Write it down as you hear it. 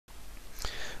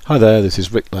Hi there, this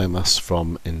is Rick Lomas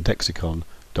from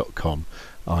Indexicon.com.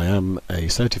 I am a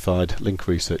certified link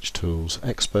research tools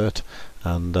expert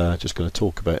and just going to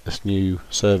talk about this new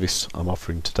service I'm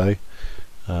offering today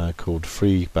called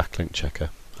Free Backlink Checker,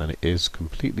 and it is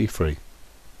completely free.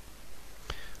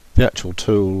 The actual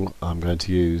tool I'm going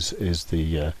to use is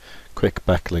the Quick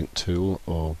Backlink tool,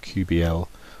 or QBL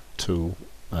tool,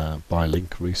 by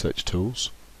Link Research Tools,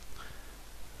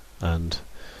 and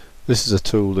this is a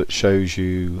tool that shows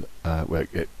you where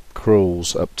it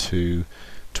crawls up to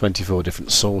 24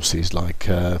 different sources like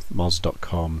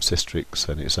moz.com, Systrix,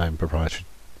 and its own proprietary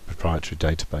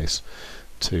database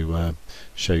to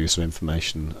show you some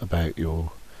information about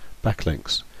your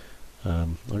backlinks.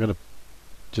 I'm going to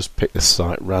just pick this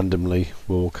site randomly,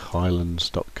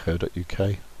 walkhighlands.co.uk.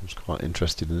 I was quite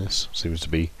interested in this. Seems to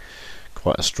be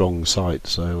quite a strong site,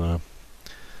 so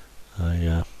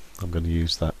I'm going to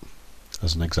use that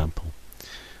as an example.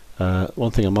 One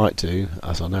thing I might do,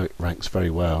 as I know it ranks very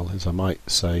well, is I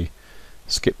might say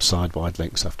skip side-wide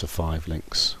links after 5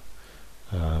 links.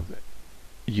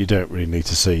 You don't really need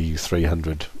to see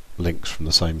 300 links from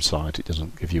the same site. It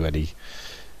doesn't give you any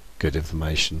good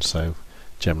information, so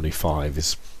generally 5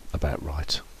 is about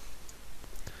right.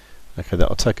 Okay,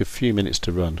 that'll take a few minutes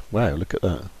to run. Wow, look at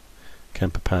that.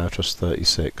 Kemper Power Trust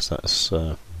 36, that's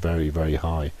very, very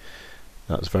high.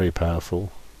 That's very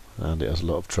powerful, and it has a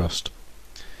lot of trust.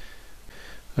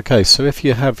 Okay, so if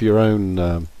you have your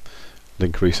own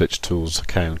Link Research Tools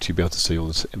account, you'll be able to see all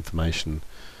this information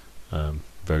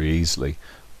very easily,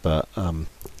 but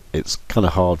it's kind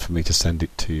of hard for me to send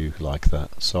it to you like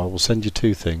that. So I will send you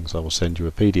two things. I will send you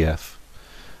a PDF.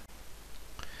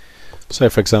 So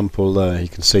for example, you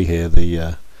can see here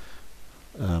the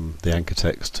anchor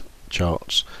text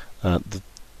charts. The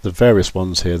various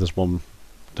ones here, there's one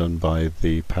done by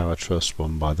the Power Trust,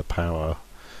 one by the Power,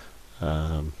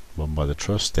 one by the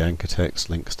Trust, the anchor text,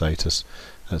 link status,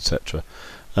 etc.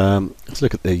 Let's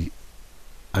look at the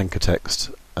anchor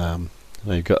text. Now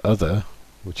you've got other,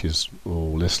 which is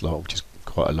all this lot, which is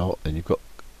quite a lot. Then you've got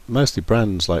mostly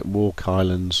brands like Walk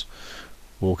Highlands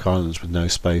with no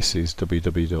spaces,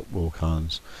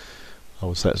 www.walkhighlands. I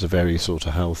would say it's a very sort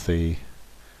of healthy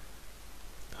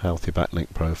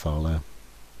backlink profile there.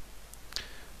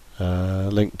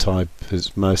 Link type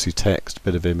is mostly text,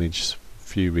 bit of image,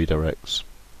 few redirects.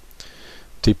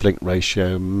 Deep link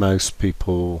ratio, most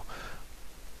people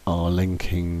are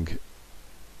linking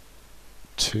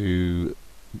to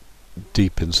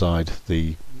deep inside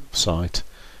the site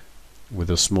with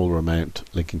a smaller amount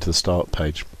linking to the start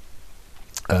page.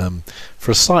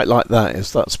 For a site like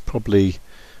that's probably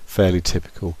fairly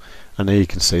typical, and there you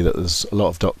can see that there's a lot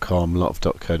of .com, a lot of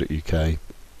 .co.uk,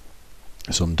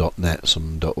 some .net,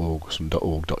 some .org, some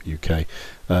 .org.uk.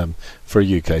 For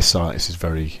a UK site, this is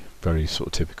very, very sort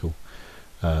of typical.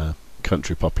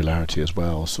 Country popularity as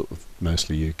well, sort of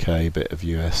mostly UK, bit of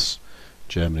US,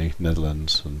 Germany,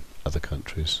 Netherlands, and other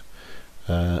countries.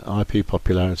 IP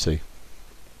popularity.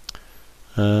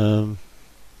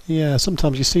 Yeah,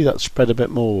 sometimes you see that spread a bit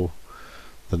more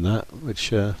than that,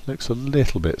 which looks a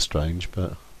little bit strange,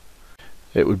 but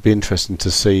it would be interesting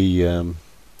to see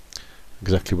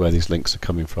exactly where these links are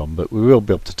coming from. But we will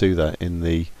be able to do that in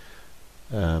the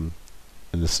in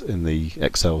the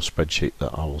Excel spreadsheet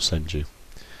that I will send you.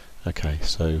 Okay,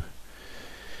 so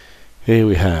here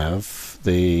we have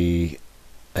the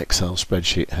Excel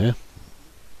spreadsheet here.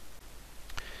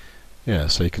 Yeah,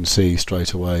 so you can see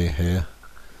straight away here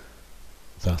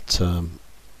that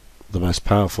the most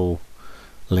powerful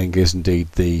link is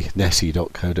indeed the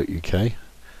nessie.co.uk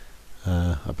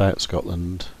about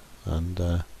Scotland,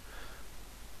 and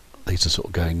these are sort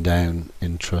of going down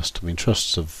in trust. I mean,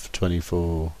 trusts of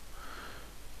 24,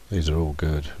 these are all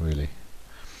good, really.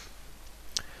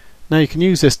 Now you can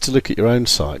use this to look at your own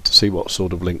site to see what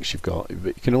sort of links you've got,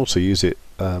 but you can also use it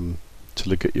to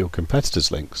look at your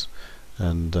competitors' links.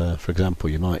 And for example,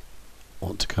 you might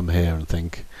want to come here and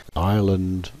think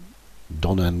Ireland,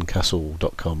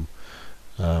 donnancastle.com.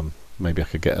 Maybe I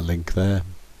could get a link there.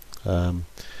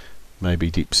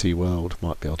 Maybe Deep Sea World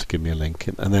might be able to give me a link,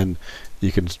 and then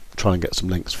you can try and get some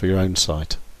links for your own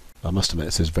site. I must admit,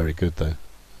 this is very good though.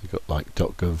 You've got like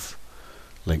 .gov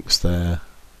links there,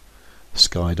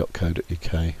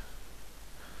 sky.co.uk,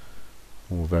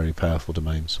 all very powerful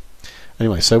domains.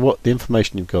 Anyway, so what the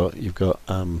information you've got the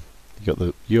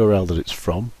URL that it's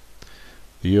from,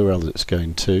 the URL that it's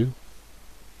going to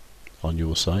on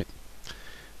your site,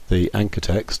 the anchor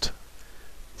text,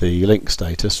 the link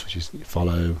status, which is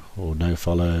follow or no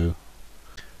follow,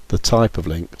 the type of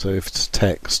link, so if it's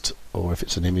text or if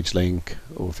it's an image link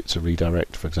or if it's a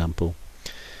redirect, for example.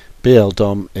 BL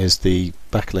DOM is the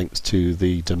backlinks to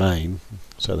the domain,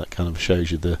 so that kind of shows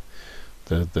you the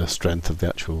strength of the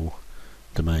actual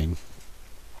domain.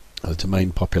 The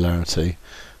domain popularity,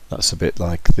 that's a bit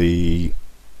like the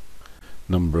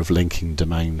number of linking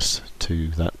domains to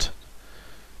that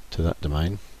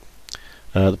domain.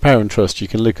 The power and trust, you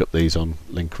can look up these on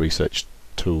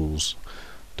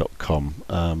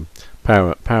linkresearchtools.com.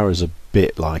 Power is a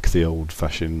bit like the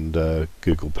old-fashioned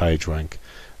Google PageRank.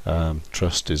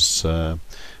 Trust is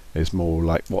more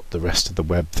like what the rest of the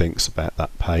web thinks about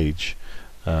that page,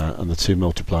 and the two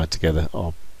multiplied together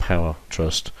are power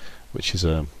trust, which is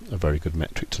a very good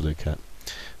metric to look at.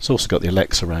 It's also got the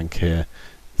Alexa rank here,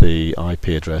 the IP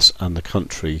address, and the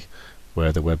country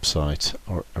where the website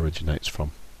originates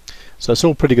from. So it's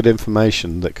all pretty good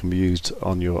information that can be used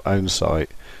on your own site,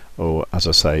 or as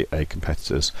I say, a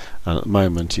competitor's. And at the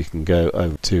moment you can go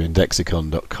over to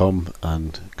Indexicon.com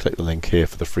and click the link here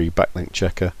for the free backlink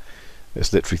checker.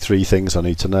 There's literally 3 things I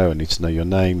need to know. I need to know your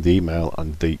name, the email,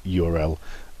 and the URL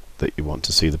that you want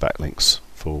to see the backlinks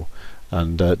for.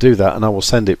 And do that, and I will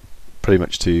send it pretty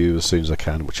much to you as soon as I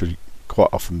can, which will quite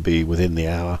often be within the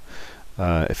hour.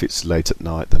 If it's late at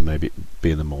night, then maybe it'll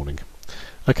be in the morning.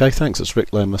 Okay, thanks. It's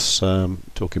Rick Lomas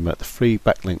talking about the free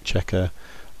backlink checker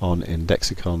on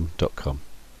Indexicon.com.